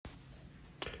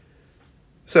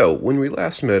So, when we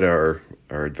last met our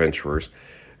adventurers,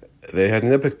 they had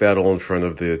an epic battle in front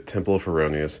of the Temple of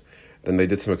Heronius. Then they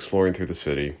did some exploring through the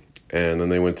city, and then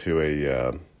they went to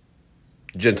a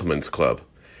gentleman's club,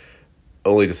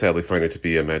 only to sadly find it to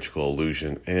be a magical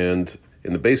illusion. And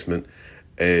in the basement,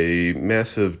 a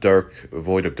massive dark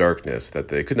void of darkness that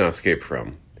they could not escape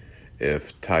from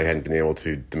if Ty hadn't been able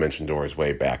to dimension door his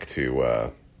way back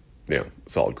to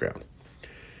solid ground.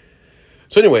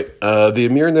 So anyway, the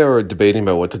Emir and they are debating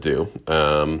about what to do.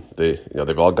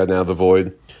 They've all gotten out of the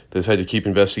void. They decide to keep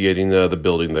investigating the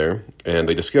building there, and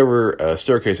they discover a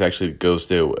staircase actually goes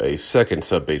to a second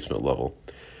sub-basement level.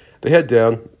 They head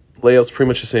down. Layout's pretty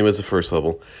much the same as the first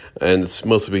level, and it's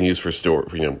mostly being used for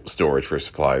storage for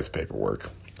supplies, paperwork,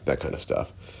 that kind of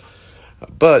stuff.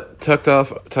 But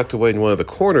tucked away in one of the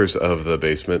corners of the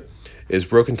basement is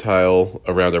broken tile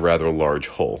around a rather large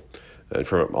hole. And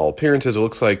from all appearances, it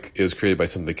looks like it was created by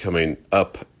something coming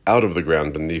up out of the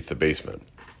ground beneath the basement.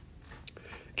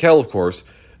 Cal, of course,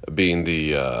 being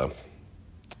the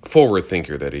forward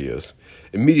thinker that he is,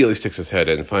 immediately sticks his head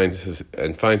in and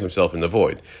finds himself in the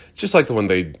void, just like the one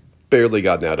they'd barely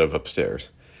gotten out of upstairs.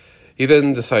 He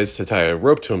then decides to tie a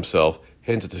rope to himself,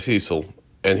 hands it to Cecil,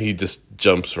 and he just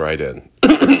jumps right in.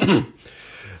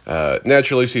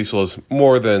 Naturally, Cecil is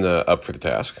more than up for the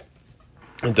task.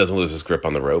 He doesn't lose his grip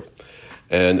on the rope.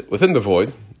 And within the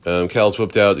void, Cal's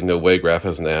whipped out, Waygraph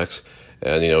as an axe,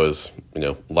 and, is,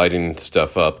 lighting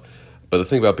stuff up. But the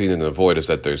thing about being in the void is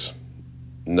that there's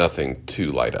nothing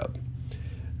to light up.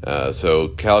 So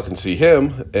Cal can see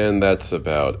him, and that's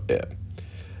about it.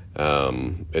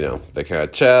 They kind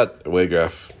of chat.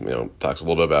 Waygraph, talks a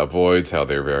little bit about voids, how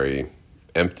they're very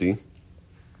empty.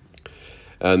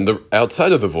 And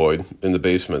outside of the void, in the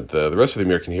basement, the rest of the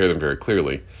Emir can hear them very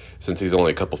clearly, since he's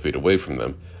only a couple feet away from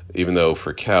them. Even though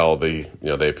for Cal, they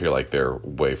appear like they're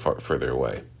way further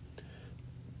away.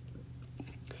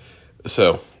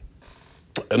 So,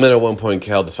 and then at one point,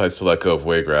 Cal decides to let go of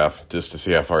Waygraph just to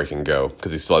see how far he can go,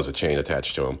 because he still has a chain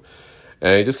attached to him.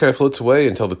 And he just kind of floats away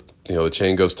until the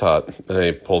chain goes taut, and then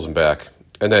he pulls him back.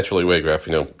 And naturally,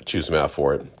 Waygraph, chews him out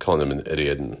for it, calling him an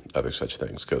idiot and other such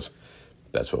things, because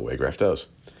that's what Waygraph does.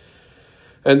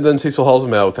 And then Cecil hauls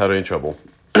him out without any trouble.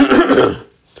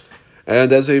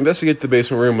 And as they investigate the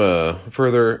basement room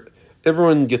further,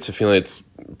 everyone gets a feeling it's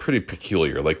pretty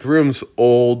peculiar. Like, the room's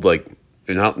old, like,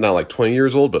 not like 20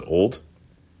 years old, but old.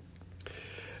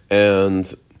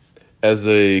 And as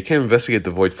they kind of investigate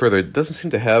the void further, it doesn't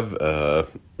seem to have,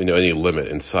 any limit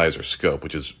in size or scope,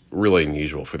 which is really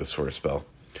unusual for this sort of spell.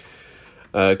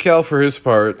 Cal, for his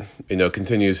part,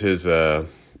 continues his,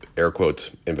 air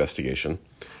quotes, investigation.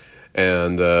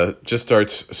 And just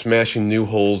starts smashing new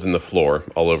holes in the floor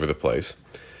all over the place.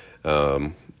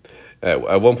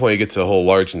 At one point, he gets a hole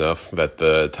large enough that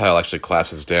the tile actually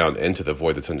collapses down into the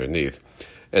void that's underneath.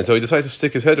 And so he decides to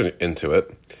stick his head into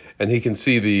it, and he can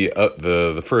see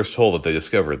the first hole that they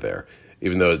discovered there,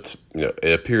 even though it's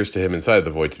it appears to him inside the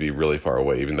void to be really far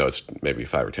away, even though it's maybe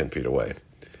 5 or 10 feet away.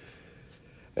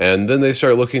 And then they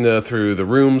start looking through the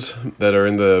rooms that are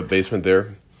in the basement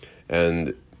there,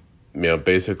 and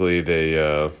basically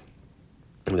they're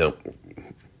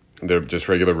just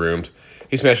regular rooms.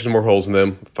 He smashes more holes in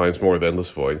them, finds more of the endless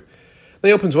void. Then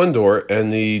he opens one door,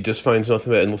 and he just finds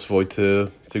nothing but endless void to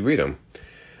greet him.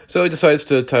 So he decides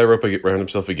to tie a rope around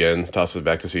himself again, tosses it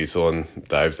back to Cecil, and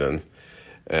dives in.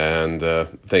 And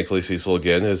thankfully, Cecil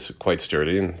again is quite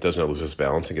sturdy and does not lose his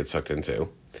balance and gets sucked into.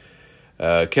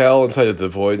 Cal, inside of the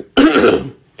void,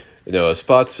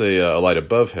 spots a light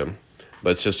above him, but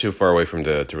it's just too far away for him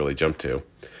to really jump to.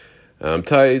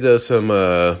 Ty does some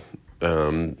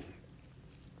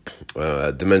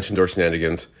dimension door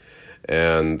shenanigans,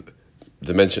 and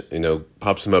dimension,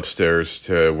 pops him upstairs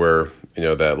to where,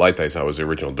 that light they saw was the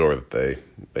original door that they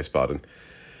spotted.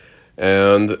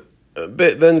 And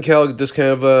then Cal just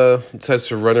kind of decides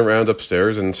to run around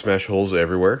upstairs and smash holes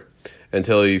everywhere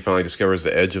until he finally discovers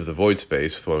the edge of the void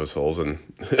space with one of his holes, and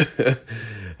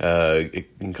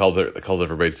calls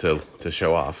everybody to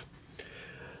show off.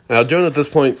 Now, Joan, at this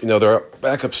point, they're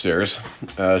back upstairs.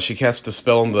 She casts a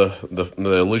spell on the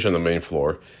illusion on the main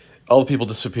floor. All the people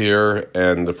disappear,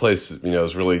 and the place,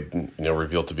 is really,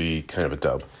 revealed to be kind of a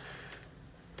dub.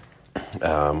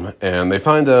 And they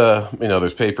find,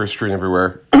 there's paper strewn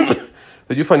everywhere.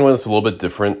 They do find one that's a little bit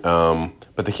different,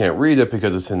 but they can't read it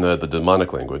because it's in the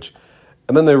demonic language.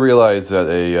 And then they realize that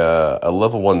a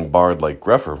level 1 bard like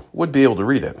Gruffer would be able to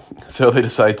read it. So they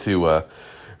decide to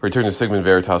return to Sigmund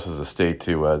Veritas' estate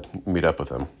to meet up with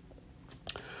him.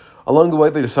 Along the way,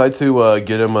 they decide to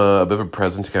get him a bit of a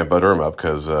present to kind of butter him up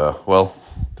because,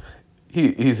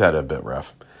 he's had it a bit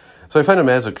rough. So they find a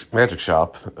magic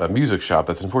shop, a music shop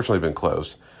that's unfortunately been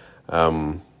closed.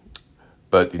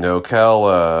 But,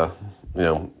 Cal,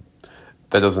 that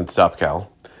doesn't stop Cal.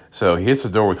 So he hits the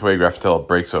door with Wagraph until it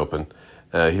breaks open.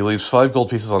 He leaves 5 gold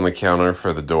pieces on the counter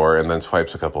for the door and then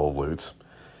swipes a couple of loots.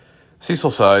 Cecil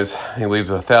sighs. He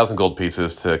leaves 1,000 gold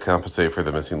pieces to compensate for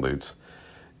the missing loots.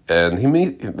 And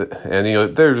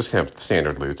they're just kind of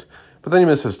standard loots. But then he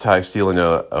misses Ty stealing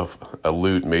a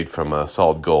loot made from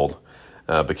solid gold.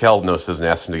 But Cal notices and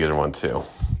asks him to get him one too.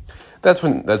 That's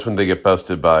when they get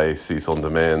busted by Cecil and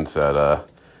demands that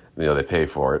they pay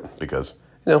for it because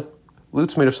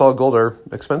loots made of solid gold are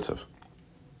expensive.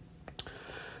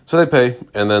 So they pay,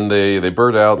 and then they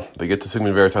bird out. They get to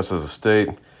Sigmund Veritas' estate.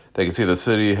 They can see the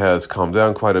city has calmed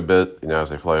down quite a bit,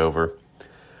 as they fly over.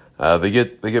 They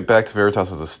get back to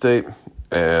Veritas' estate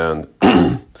and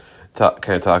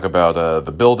talk about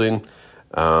the building.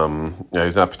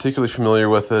 He's not particularly familiar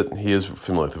with it. He is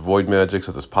familiar with the void magic,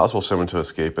 so it's possible for someone to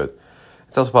escape it.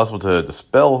 It's also possible to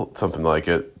dispel something like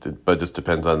it, but it just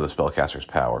depends on the spellcaster's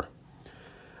power.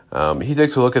 He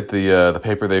takes a look at the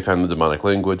paper they found in the demonic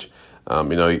language.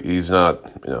 He's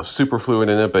not super fluent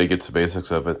in it, but he gets the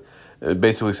basics of it. It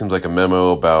basically seems like a memo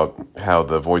about how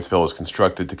the void spell was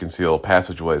constructed to conceal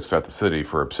passageways throughout the city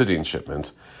for obsidian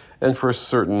shipments, and for a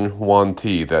certain Yuan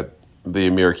Ti that the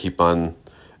Emir keep on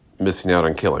missing out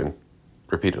on killing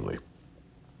repeatedly.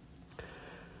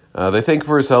 They thank him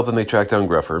for his help, and they track down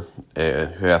Gruffer,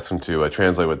 who asks him to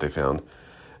translate what they found.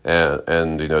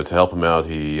 And to help him out,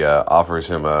 he offers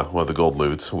him one of the gold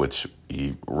loots, which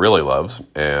he really loves.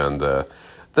 And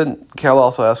then Cal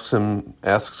also asks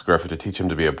Gruffer to teach him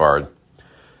to be a bard.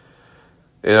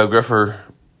 Gruffer,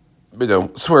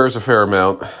 swears a fair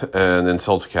amount and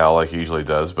insults Cal like he usually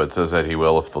does, but says that he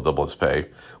will if they'll double his pay,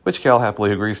 which Cal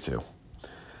happily agrees to.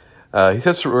 He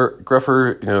says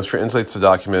Gruffer, translates the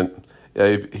document.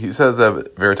 He says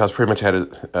that Veritas pretty much had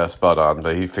it spot on,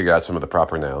 but he figured out some of the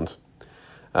proper nouns.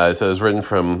 It says written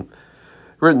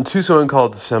to someone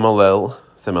called Semalel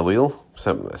from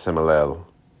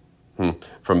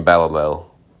Balalel,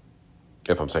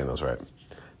 if I'm saying those right.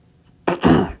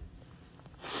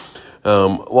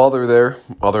 While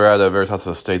they're at Veritas'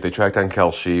 estate, they track down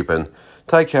Cal's sheep, and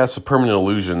Ty casts a permanent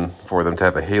illusion for them to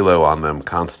have a halo on them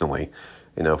constantly,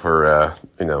 since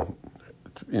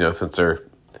they're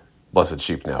blessed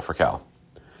sheep now for Cal.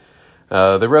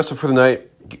 They rest up for the night,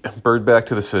 bird back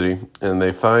to the city, and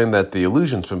they find that the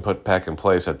illusion's been put back in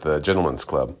place at the Gentleman's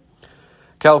Club.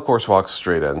 Cal, of course, walks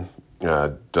straight in,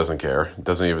 doesn't care, and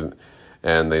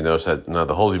they notice that none of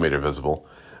the holes he made are visible.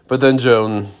 But then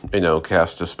Joan,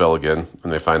 casts a spell again,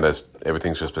 and they find that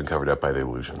everything's just been covered up by the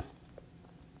illusion.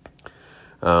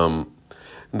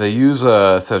 They use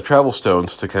a set of travel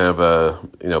stones to kind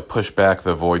of, push back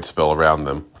the void spell around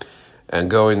them. And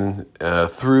going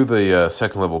through the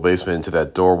second level basement into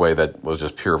that doorway that was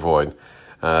just pure void,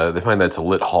 they find that it's a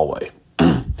lit hallway.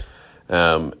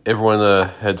 Everyone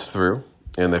heads through,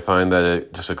 and they find that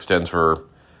it just extends for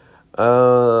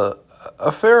a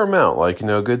fair amount, like,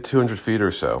 a good 200 feet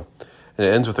or so. And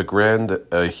it ends with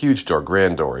a huge door,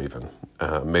 grand door even,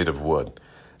 made of wood.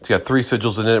 It's got 3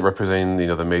 sigils in it representing,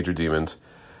 the major demons.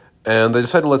 And they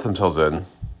decide to let themselves in.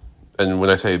 And when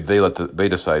I say they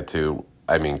decide to,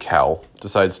 I mean Cal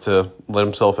decides to let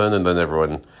himself in, and then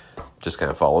everyone just kind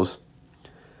of follows.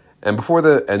 And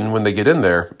when they get in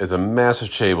there is a massive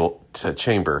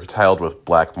chamber tiled with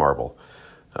black marble.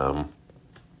 On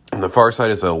the far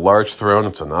side is a large throne.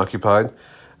 It's unoccupied.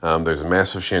 There's a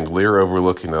massive chandelier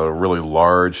overlooking a really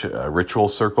large ritual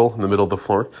circle in the middle of the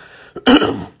floor.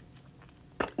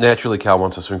 Naturally, Cal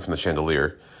wants to swing from the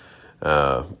chandelier,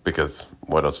 because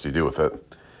what else do you do with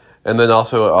it? And then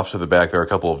also off to the back, there are a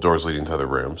couple of doors leading to other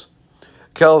rooms.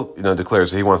 Cal, declares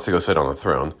that he wants to go sit on the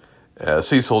throne.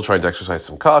 Cecil, trying to exercise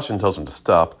some caution, tells him to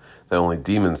stop, that only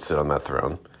demons sit on that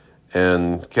throne.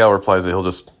 And Cal replies that he'll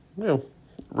just,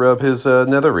 rub his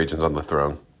nether regions on the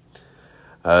throne.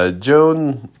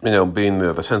 Joan, being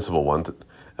the sensible one,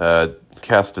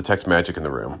 casts detect magic in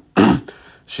the room.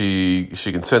 She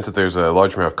can sense that there's a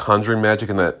large amount of conjuring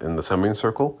magic in the summoning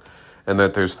circle, and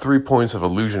that there's 3 points of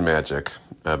illusion magic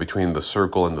between the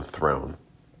circle and the throne.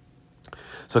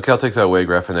 So Cal takes out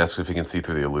Wagraph and asks if he can see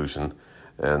through the illusion.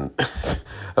 And,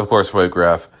 of course,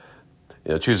 Wagraph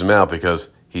chews him out because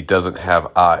he doesn't have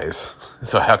eyes.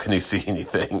 So how can he see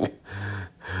anything?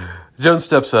 Joan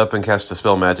steps up and casts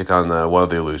Dispel Magic on one of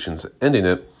the illusions, ending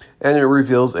it, and it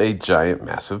reveals a giant,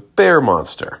 massive bear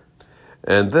monster.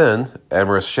 And then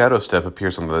Amorous Shadow Step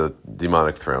appears on the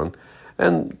demonic throne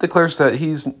and declares that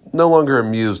he's no longer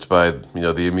amused by, the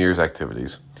Emir's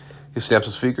activities. He snaps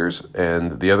his fingers,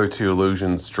 and the other 2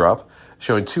 illusions drop,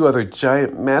 showing 2 other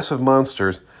giant, massive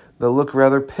monsters that look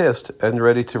rather pissed and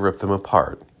ready to rip them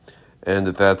apart. And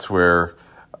that's where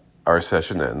our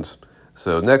session ends.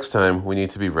 So next time, we need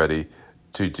to be ready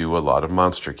to do a lot of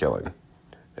monster killing.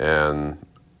 And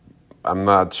I'm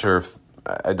not sure if...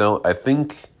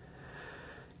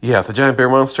 the giant bear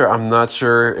monster, I'm not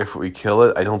sure if we kill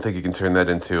it. I don't think you can turn that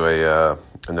into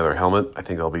another helmet. I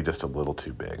think it'll be just a little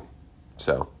too big.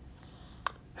 So,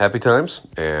 happy times,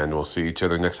 and we'll see each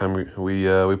other next time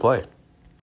we play.